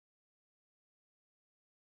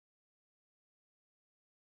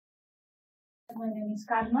My name is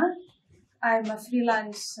Carme. I'm a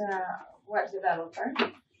freelance web developer,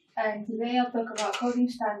 and today I'll talk about coding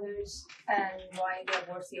standards and why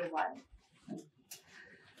they're worth your while.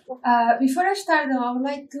 Before I start, though, I would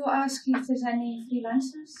like to ask if there's any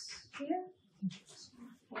freelancers here.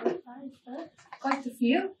 4, 5, quite a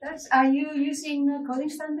few. Are you using coding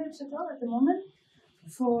standards at all at the moment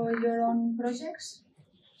for your own projects?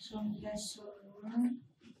 So yes or no.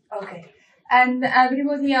 Okay. And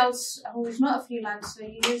everybody else who is not a freelancer,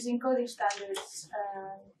 you're using coding standards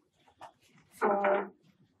for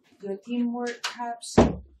your teamwork, perhaps?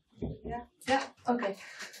 Yeah. Okay.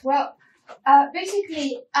 Well,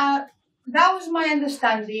 basically, that was my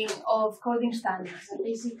understanding of coding standards.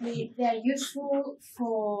 Basically, they are useful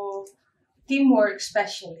for teamwork,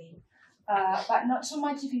 especially, but not so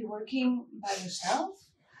much if you're working by yourself.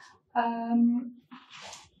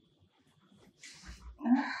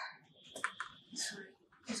 Sorry,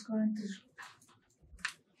 it's going to.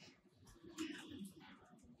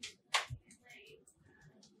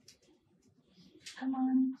 Come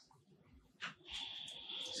on.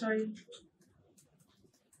 Sorry.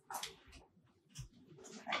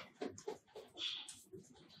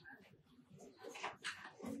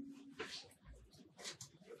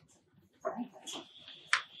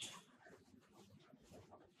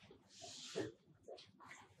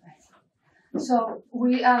 So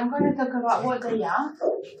we are going to talk about what they are,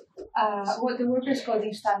 what the WordPress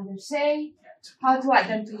coding standards say, how to add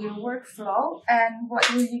them to your workflow, and what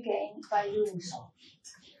will you gain by doing so.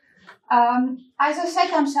 As I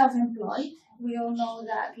said, I'm self-employed. We all know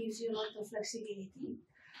that gives you a lot of flexibility.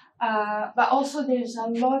 But also there's a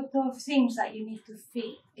lot of things that you need to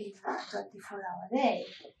fit in a 24-hour day.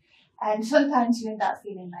 And sometimes you end up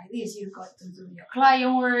feeling like this. You've got to do your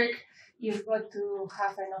client work. You've got to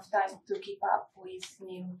have enough time to keep up with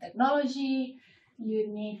new technology. You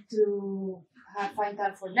need to find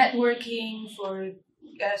time for networking, for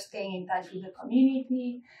staying in touch with the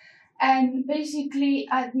community. And basically,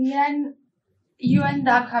 at the end, you end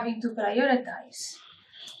up having to prioritize.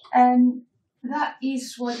 And that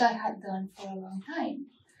is what I had done for a long time.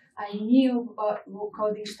 I knew what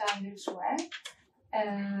coding standards were.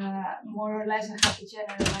 More or less I had a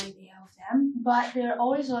general idea of them, but there are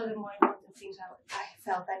always other more important things I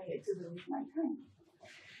felt I needed to do with my time.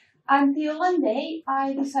 Until one day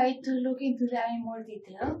I decided to look into that in more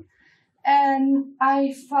detail, and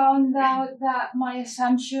I found out that my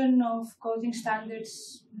assumption of coding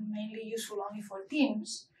standards mainly useful only for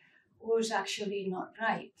teams was actually not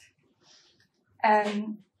right.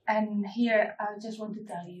 And here I just want to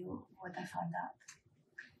tell you what I found out.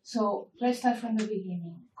 So let's start from the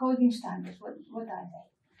beginning. Coding standards, what are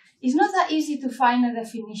they? It's not that easy to find a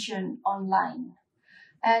definition online.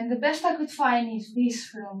 And the best I could find is this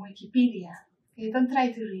from Wikipedia. Okay, don't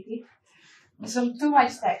try to read it. It's too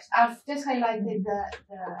much text. I've just highlighted the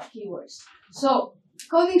keywords. So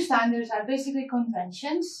coding standards are basically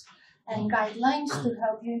conventions and guidelines to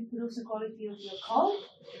help you improve the quality of your code.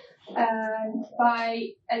 And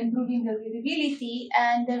by improving the readability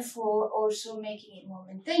and therefore also making it more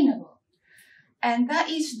maintainable. And that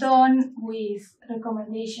is done with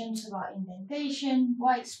recommendations about indentation,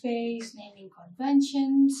 white space, naming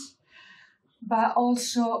conventions, but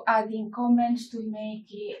also adding comments to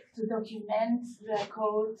document the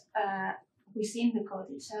code within the code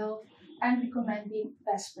itself and recommending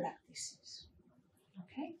best practices.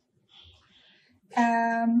 Okay.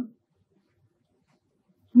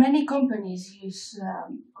 Many companies use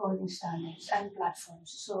coding standards and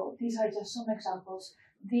platforms. So these are just some examples.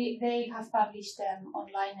 They have published them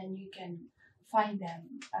online and you can find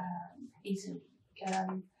them easily.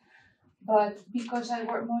 But because I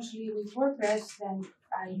work mostly with WordPress, then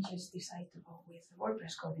I just decided to go with the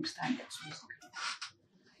WordPress coding standards, basically.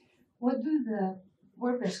 What do the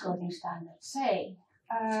WordPress coding standards say?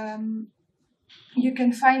 You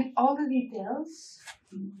can find all the details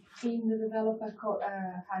in the developer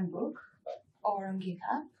handbook or on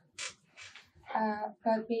GitHub.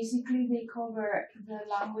 But basically they cover the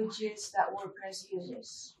languages that WordPress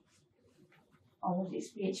uses. All of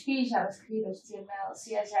these PHP, JavaScript, HTML,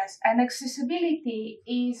 CSS, and accessibility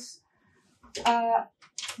is,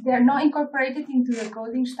 they're not incorporated into the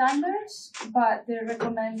coding standards, but they're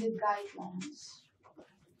recommended guidelines.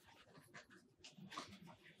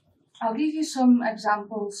 I'll give you some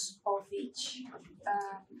examples of each.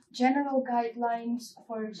 General guidelines,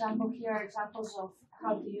 for example, here are examples of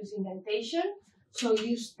how to use indentation. So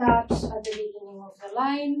use tabs at the beginning of the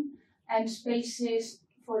line and spaces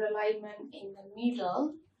for alignment in the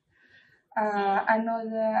middle.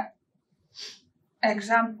 Another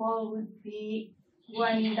example would be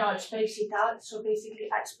when in doubt, space it out. So basically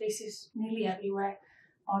add spaces nearly everywhere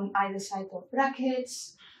on either side of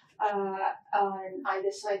brackets, on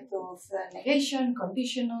either side of negation,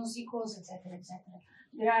 conditionals, equals, etc., etc.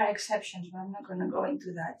 There are exceptions, but I'm not going to go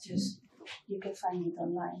into that. Just you can find it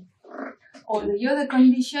online. All the other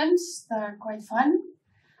conditions that are quite fun.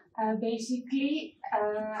 Basically,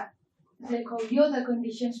 they're called the other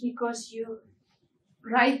conditions because you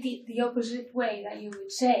write it the opposite way that you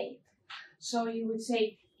would say. So you would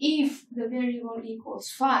say, if the variable equals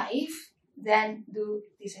 5, then do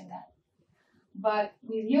this and that. But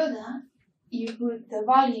with Yoda, you put the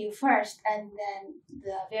value first and then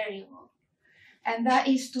the variable. And that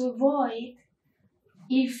is to avoid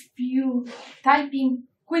if you typing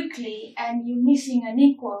quickly and you're missing an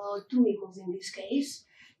equal or 2 equals in this case,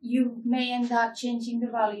 you may end up changing the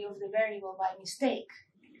value of the variable by mistake.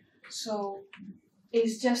 So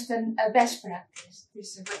it's just a best practice.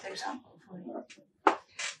 This is a good example for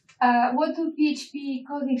it. What do PHP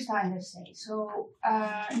coding standards say? So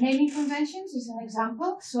naming conventions is an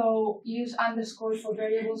example. So use underscore for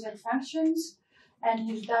variables and functions and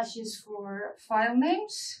use dashes for file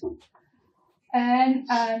names. And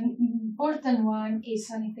an important one is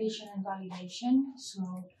sanitation and validation.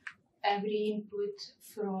 So every input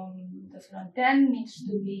from the front end needs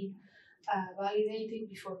to be validated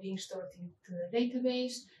before being stored into the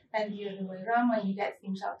database, and the other way around, when you get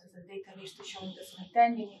things out of the database to show in the front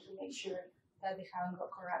end, you need to make sure that they haven't got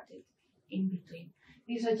corrupted in between.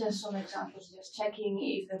 These are just some examples, just checking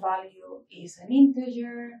if the value is an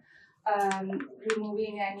integer,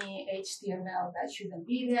 removing any HTML that shouldn't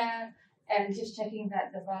be there, and just checking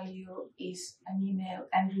that the value is an email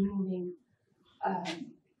and removing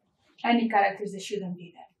any characters that shouldn't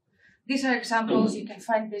be there. These are examples. You can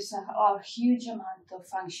find this a huge amount of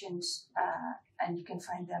functions, and you can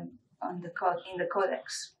find them on the code in the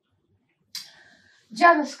codex.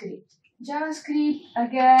 JavaScript. JavaScript,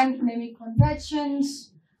 again, naming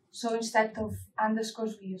conventions. So instead of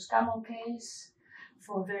underscores, we use camel case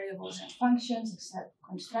for variables and functions, except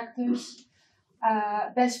constructors.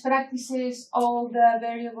 Best practices, all the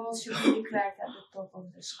variables should be declared at the top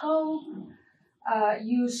of the scope.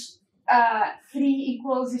 Use 3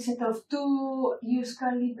 equals instead of 2, use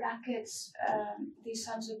curly brackets. This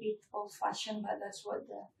sounds a bit old-fashioned, but that's what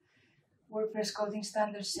the WordPress coding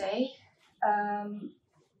standards say.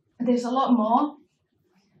 There's a lot more.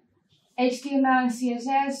 HTML and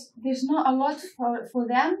CSS, there's not a lot for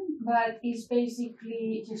them, but it's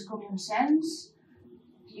basically just common sense.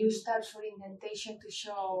 Use tabs for indentation to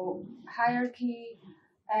show hierarchy,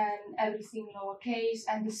 and everything lowercase,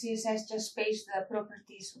 and the CSS just space the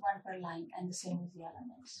properties one per line, and the same with the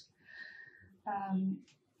elements.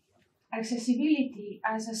 Accessibility,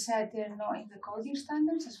 as I said, they're not in the coding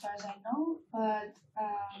standards as far as I know, but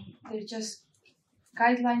they're just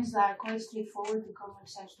guidelines that are quite straightforward and common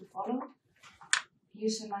sense to follow.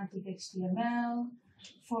 Use semantic HTML,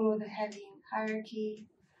 follow the heading hierarchy,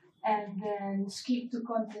 and then skip to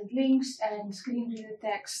content links and screen reader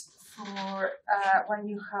text for when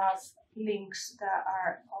you have links that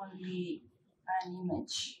are only an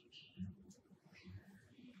image.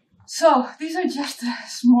 So these are just a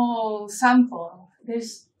small sample. There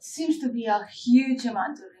seems to be a huge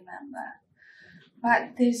amount to remember,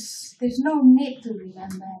 but there's no need to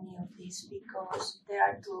remember any of this because there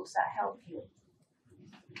are tools that help you.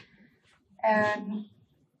 And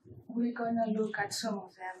we're going to look at some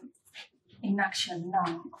of them in action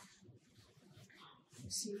now.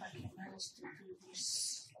 Let's see if I can manage to do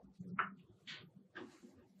this.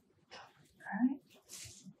 Right.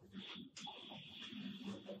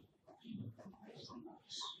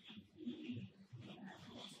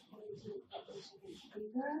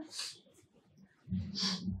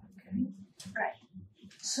 Okay. Right.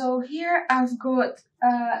 So here I've got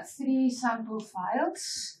 3 sample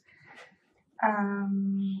files.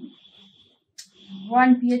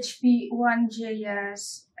 One PHP, one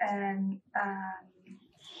JS, and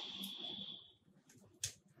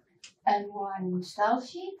one style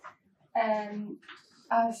sheet, and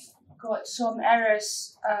I've got some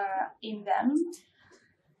errors in them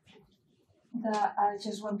that I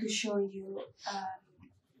just want to show you.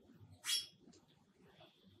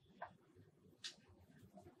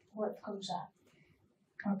 What comes up.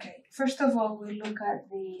 Okay, first of all, we look at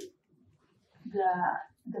the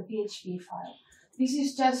PHP file. This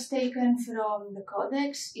is just taken from the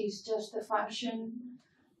codex. It's just a function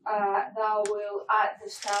that will add the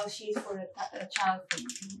style sheet for a child thing.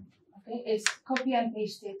 Okay, it's copy and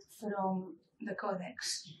pasted from the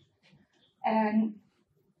codex, and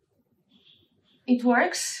it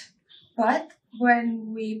works. But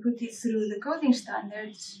when we put it through the coding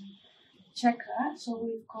standards, checker. So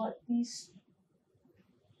we've got these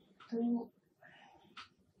two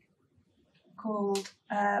called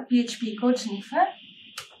PHP code sniffer.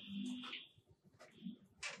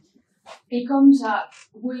 It comes up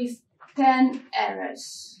with 10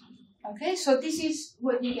 errors. Okay, so this is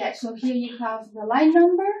what you get. So here you have the line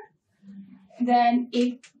number, then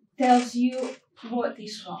it tells you what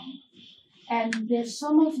is wrong. And there's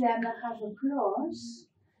some of them that have a clause.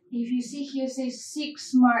 If you see here, it says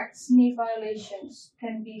 6 marked SNF violations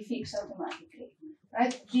can be fixed automatically,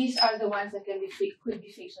 right? These are the ones that could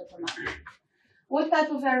be fixed automatically. What type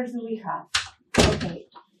of errors do we have? Okay,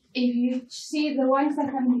 if you see the ones that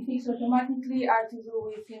can be fixed automatically are to do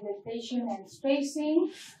with indentation and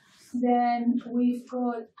spacing. Then we've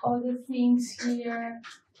got other things here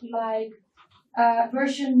like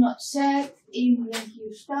version not set in the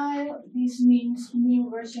queue style. This means new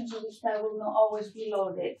versions of the style will not always be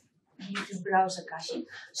loaded due to browser caching.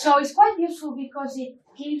 So it's quite useful because it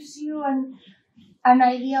gives you an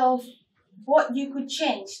idea of what you could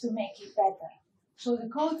change to make it better. So the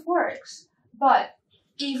code works, but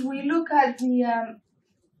if we look at the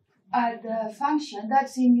function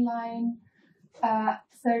that's in line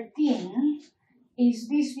 13, is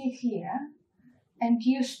this bit here, and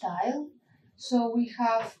queue style. So we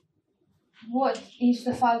have what is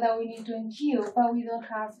the file that we need to enqueue, but we don't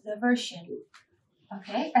have the version.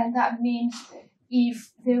 Okay, and that means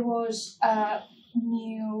if there was a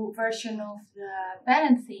new version of the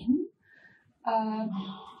parent theme,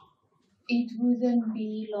 it wouldn't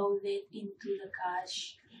be loaded into the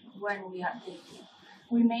cache when we update it.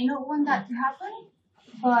 We may not want that to happen,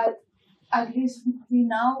 but at least we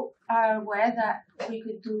now are aware that we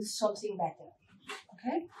could do something better.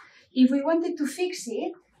 Okay? If we wanted to fix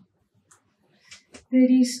it, there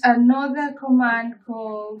is another command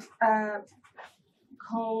called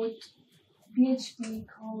PHP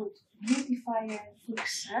code beautifier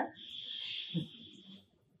fixer.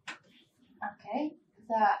 Okay,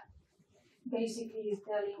 that basically is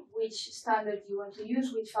telling which standard you want to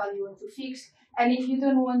use, which file you want to fix, and if you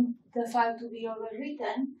don't want the file to be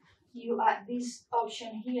overwritten, you add this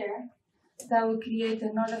option here that will create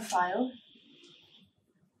another file.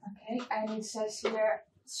 Okay, and it says here,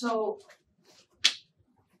 so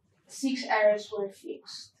 6 errors were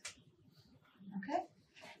fixed. Okay,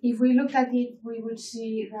 if we look at it, we would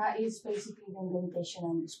see that it's basically the indentation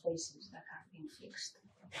and the spaces that have been fixed.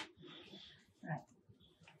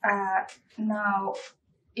 Right. Now,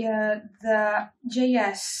 the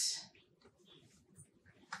JS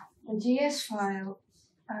file,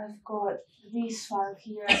 I've got this file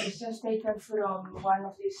here. It's just taken from one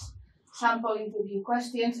of these sample interview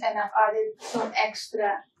questions, and I've added some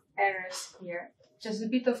extra errors here. Just a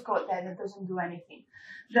bit of code there that doesn't do anything.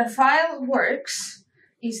 The file works.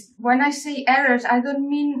 Is when I say errors, I don't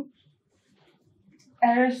mean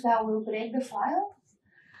errors that will break the file,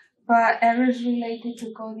 but errors related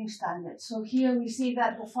to coding standards. So here we see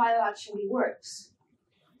that the file actually works.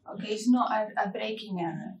 Okay, it's not a breaking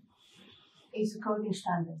error. It's a coding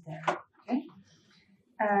standard error. Okay.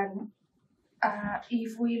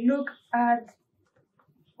 If we look at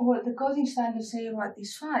what the coding standards say about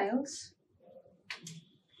these files,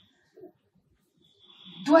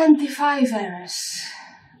 25 errors.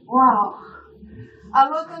 Wow. A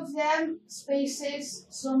lot of them spaces,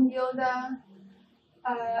 some Yoda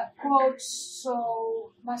quotes,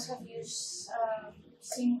 so must have used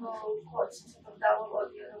single quotes instead of double or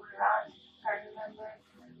the other way around, can't remember.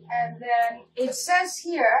 And then it says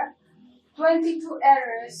here 22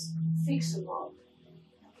 errors fixable.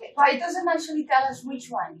 Okay, but it doesn't actually tell us which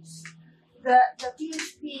ones. The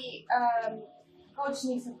PHP code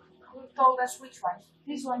sniffer told us which ones.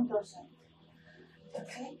 This one doesn't.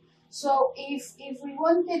 Okay, so if we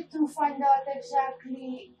wanted to find out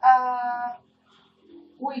exactly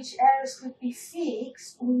which errors could be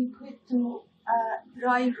fixed, we could do a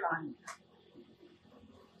dry run.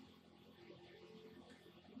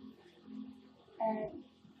 And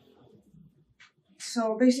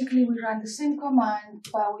so basically we run the same command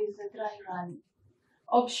but with the dry run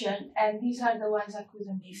option, and these are the ones that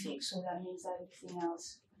couldn't be fixed, so that means that everything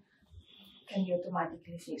else can be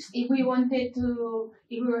automatically fixed. If we wanted to,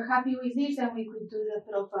 if we were happy with this, then we could do the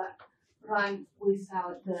proper run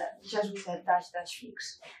without just with the dash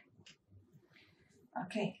fix.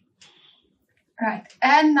 Okay, right,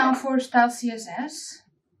 and now for style CSS.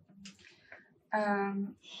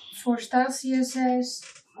 For style CSS,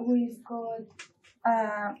 we've got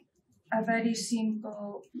a very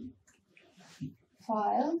simple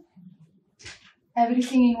file.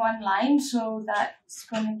 Everything in one line, so that's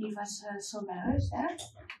going to give us some errors there.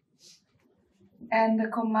 And the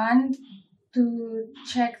command to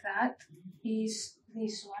check that is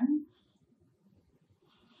this one,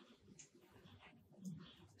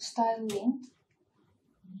 style link.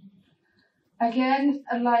 Again,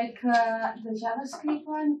 like the JavaScript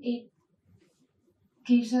one, it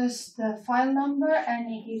gives us the file number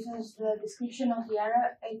and it gives us the description of the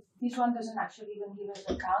error. This one doesn't actually even give us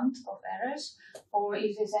a count of errors or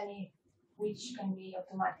if there's any which can be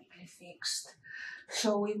automatically fixed.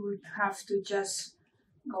 So we would have to just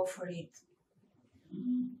go for it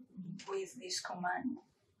with this command.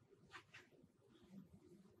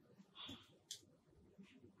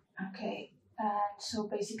 Okay, and so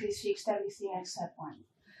basically it's fixed everything except one.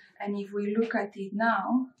 And if we look at it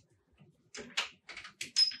now,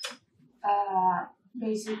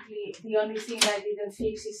 basically the only thing I didn't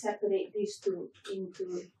fix is separate these two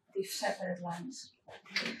into these separate lines.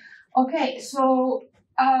 Okay, so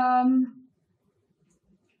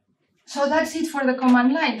so that's it for the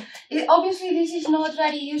command line. Obviously this is not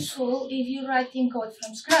very useful if you're writing code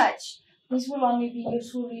from scratch. This will only be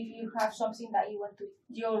useful if you have something that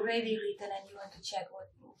you already written and you want to check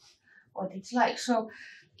what it's like. So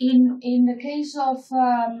in the case of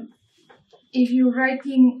if you're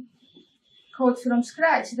writing code from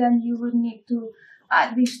scratch, then you would need to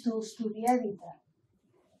add these tools to the editor.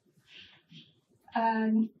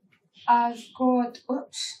 And I've got,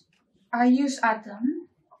 I use Atom,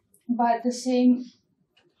 but the same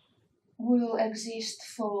will exist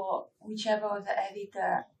for whichever other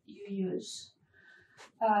editor you use.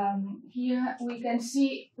 Here we can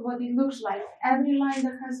see what it looks like. Every line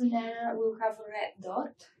that has an error will have a red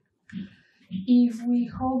dot. If we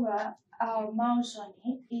hover our mouse on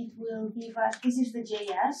it, it will give us, this is the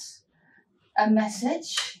JS, a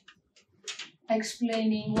message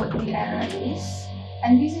explaining what the error is.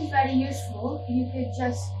 And this is very useful. You can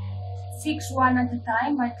just fix one at a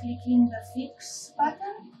time by clicking the fix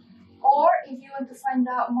button. Or if you want to find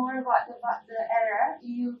out more about the error,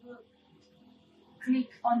 you will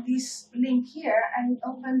click on this link here and it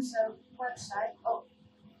opens a website. Oh,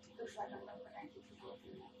 looks like I'm not connected to both.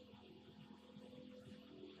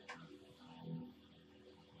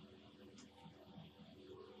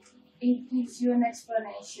 It gives you an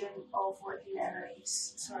explanation of what the error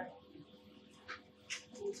is. Sorry.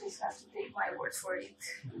 You just have to take my word for it.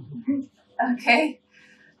 Okay.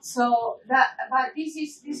 So that, but this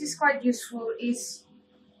is quite useful.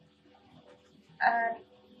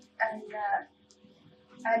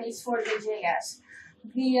 And it's for the JS.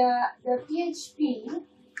 The PHP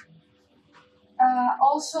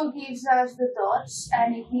also gives us the dots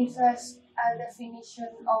and it gives us a definition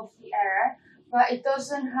of the error, but it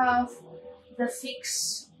doesn't have the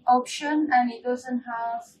fix option and it doesn't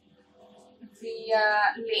have the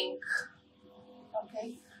link.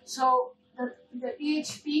 Okay, so the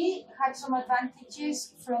PHP had some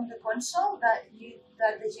advantages from the console that the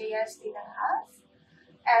JS didn't have,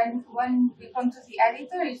 and when we come to the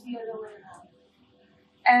editor, it's the other way around.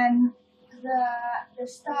 And the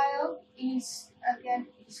style is, again,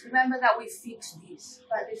 remember that we fixed this,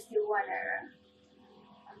 but there's still one error.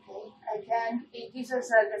 Okay, again, it gives us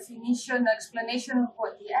a definition, explanation of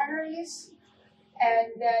what the error is,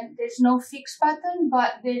 and then there's no fix button,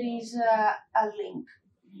 but there is a link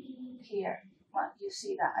here. Well, you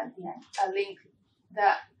see that at the end, a link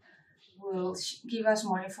that will give us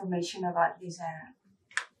more information about this error.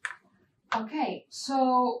 Okay,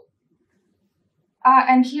 so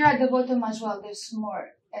and here at the bottom as well, there's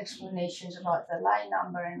more explanations about the line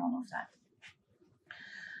number and all of that.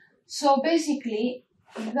 So basically,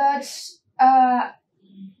 that's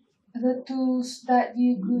the tools that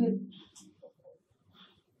you could.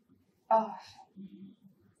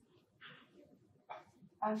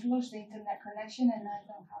 I've lost the internet connection and I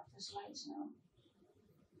don't have the slides now.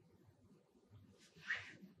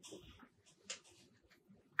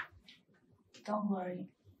 Don't worry,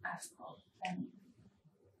 I've got them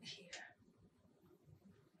here.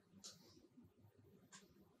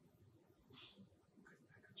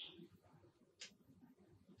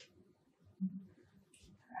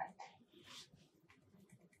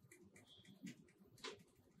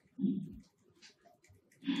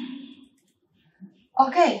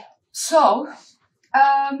 Okay, so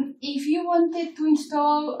if you wanted to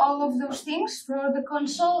install all of those things for the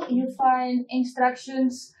console, you find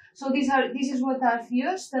instructions. So this is what I've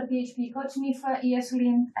used: the PHP code sniffer,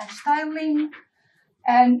 ESLint, and styling,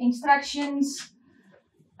 and instructions.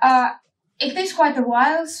 It takes quite a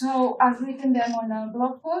while, so I've written them on a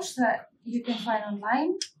blog post that you can find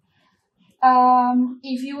online.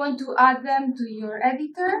 If you want to add them to your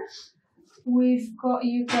editor,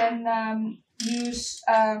 you can use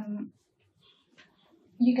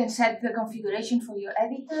you can set the configuration for your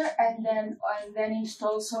editor and then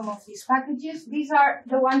install some of these packages. These are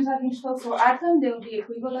the ones I've installed for Atom. They will be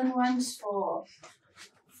equivalent ones for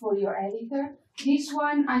your editor. This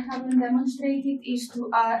one I haven't demonstrated is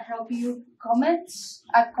to help you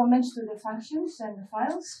add comments to the functions and the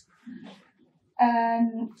files.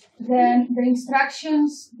 And then the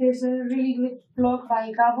instructions, there's a really good blog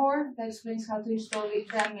by Gabor that explains how to install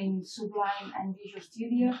them in Sublime and Visual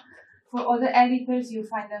Studio. For other editors, you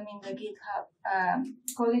find them in the GitHub,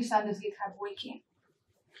 Coding Standards GitHub wiki.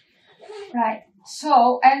 Right,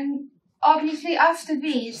 so, and obviously after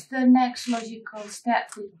this, the next logical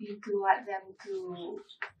step would be to add them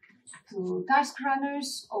to task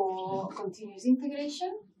runners or continuous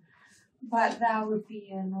integration. But that would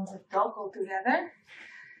be another talk altogether.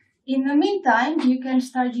 In the meantime, you can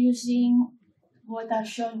start using what I've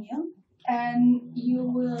shown you, and you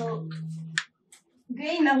will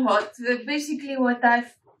gain a lot. Basically, what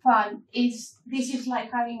I've found is this is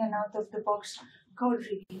like having an out-of-the-box code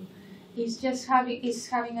review. It's just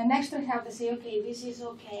having an extra help to say, okay, this is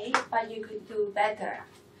okay, but you could do better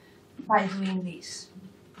by doing this.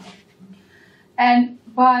 And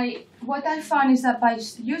by what I found is that by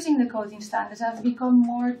using the coding standards, I've become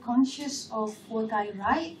more conscious of what I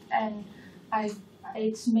write, and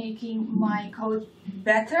it's making my code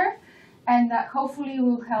better, and that hopefully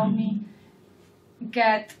will help me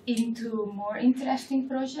get into more interesting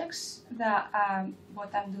projects that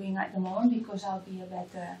what I'm doing at the moment, because I'll be a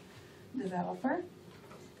better developer.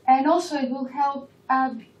 And also it will help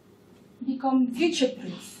become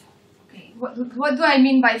future-proof. Okay, what do I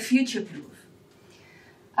mean by future-proof?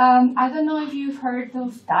 I don't know if you've heard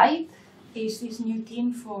of Tide. It's this new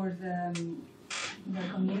team for the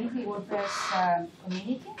community, WordPress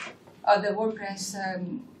community, or the WordPress,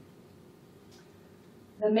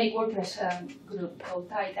 the Make WordPress group called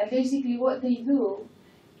Tide. And basically what they do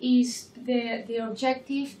is the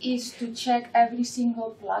objective is to check every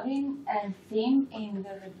single plugin and theme in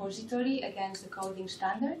the repository against the coding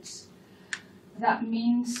standards. That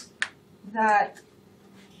means that,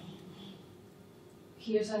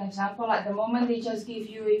 here's an example. At the moment, they just give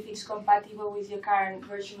you if it's compatible with your current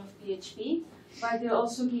version of PHP, but they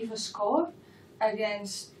also give a score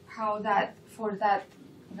against how the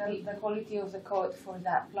quality of the code for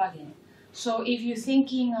that plugin. So if you're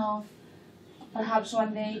thinking of perhaps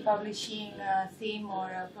one day publishing a theme or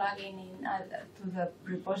a plugin to the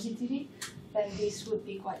repository, then this would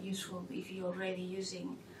be quite useful if you're already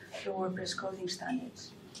using the WordPress coding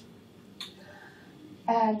standards.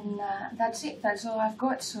 And that's it, that's all I've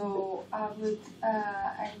got. So I would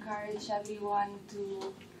encourage everyone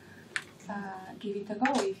to give it a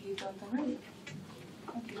go if you don't already.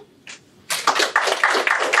 Thank you.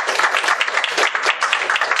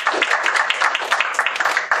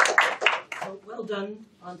 Well done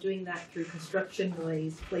on doing that through construction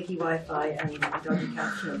noise, flaky Wi-Fi, and doggy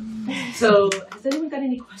captioning. So has anyone got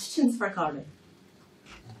any questions for Carme?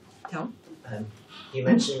 Tom? You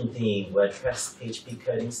mentioned the WordPress PHP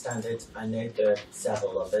coding standard. I know there are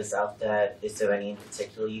several others out there. Is there any in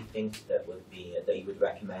particular you think that you would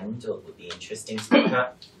recommend or would be interesting to look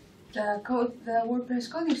at? The WordPress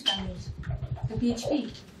coding standards, the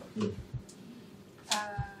PHP.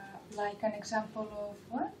 Like an example of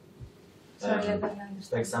what? Sorry, I don't understand.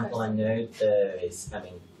 For example, I know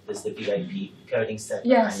there's the PHP coding set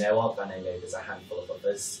Yes. that I know of, and I know there's a handful of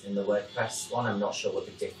others in the WordPress one. I'm not sure what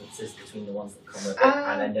the difference is between the ones that come with it,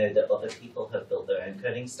 and I know that other people have built their own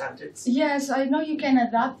coding standards. Yes, I know you can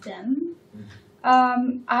adapt them.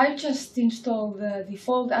 I just installed the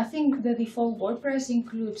default. I think the default WordPress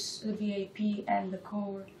includes the VIP and the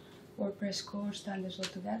core WordPress core standards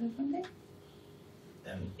altogether, don't they?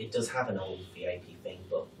 It does have an old VIP thing,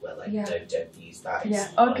 but don't use that. It's Yeah,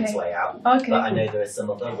 on okay. its way out. Okay. But I know there are some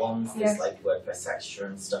other ones. There's Yes. like WordPress Extra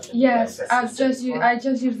and stuff. And Yes, WordPress I specific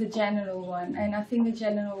just use the general one, and I think the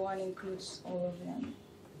general one includes all of them.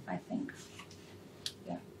 I think.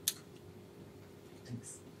 Yeah.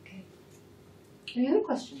 Thanks. Okay. Any other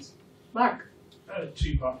questions? Mark? A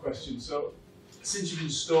two-part question. So, since you've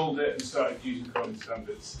installed it and started using coding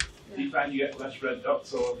standards, do you find you get less red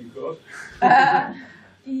dots all over your code?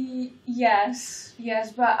 Yes,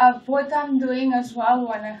 but what I'm doing as well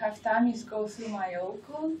when I have time is go through my old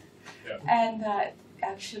code, and that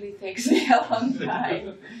actually takes me a long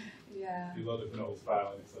time. Yeah. A lot of an old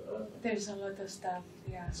file. And it's like, There's a lot of stuff.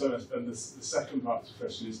 Yeah. So, and the second part of the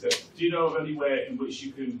question is that, do you know of any way in which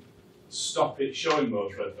you can stop it showing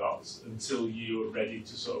those red dots until you're ready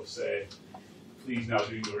to sort of say, please now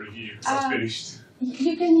do your review because that's finished?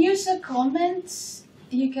 You can use the comments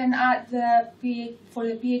you can add for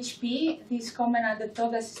the PHP, this comment at the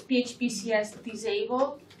top that says PHP CS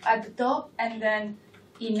disable at the top and then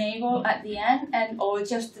enable at the end, or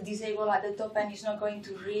just disable at the top and it's not going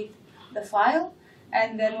to read the file.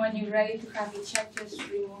 And then when you're ready to have it checked, just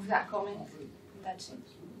remove that comment. That's it.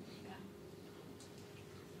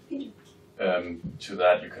 To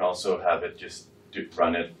that, you can also have it just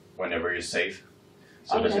run it whenever you save.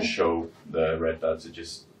 So it doesn't show the red dots, it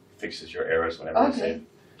just fixes your errors whenever you save.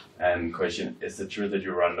 And question, is it true that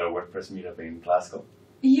you run the WordPress meetup in Glasgow?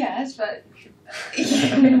 Yes, but you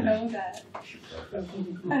didn't know that.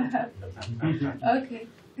 Okay.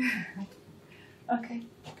 Okay.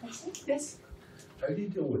 That's it. Yes. How do you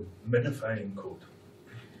deal with minifying code?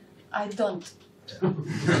 I don't. How do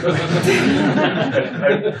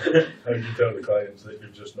you tell the clients that you're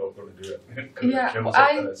just not going to do it? Yeah,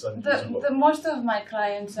 the most of my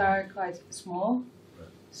clients are quite small,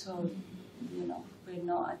 so we're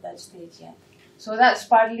not at that stage yet. So that's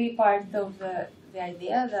partly part of the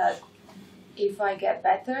idea that if I get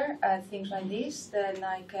better at things like this, then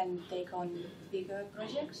I can take on bigger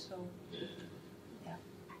projects. So yeah.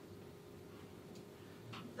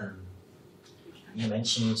 You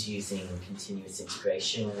mentioned using continuous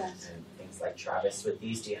integration and things like Travis with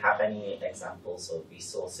these. Do you have any examples or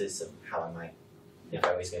resources of how I might, if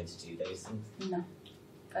I was going to do those things? No,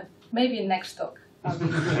 but maybe next talk. I'll be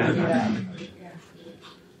yeah.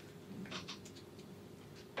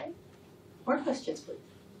 Okay. More questions, please.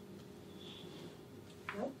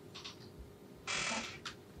 No?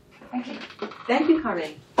 Thank you. Thank you,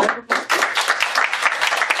 Carme.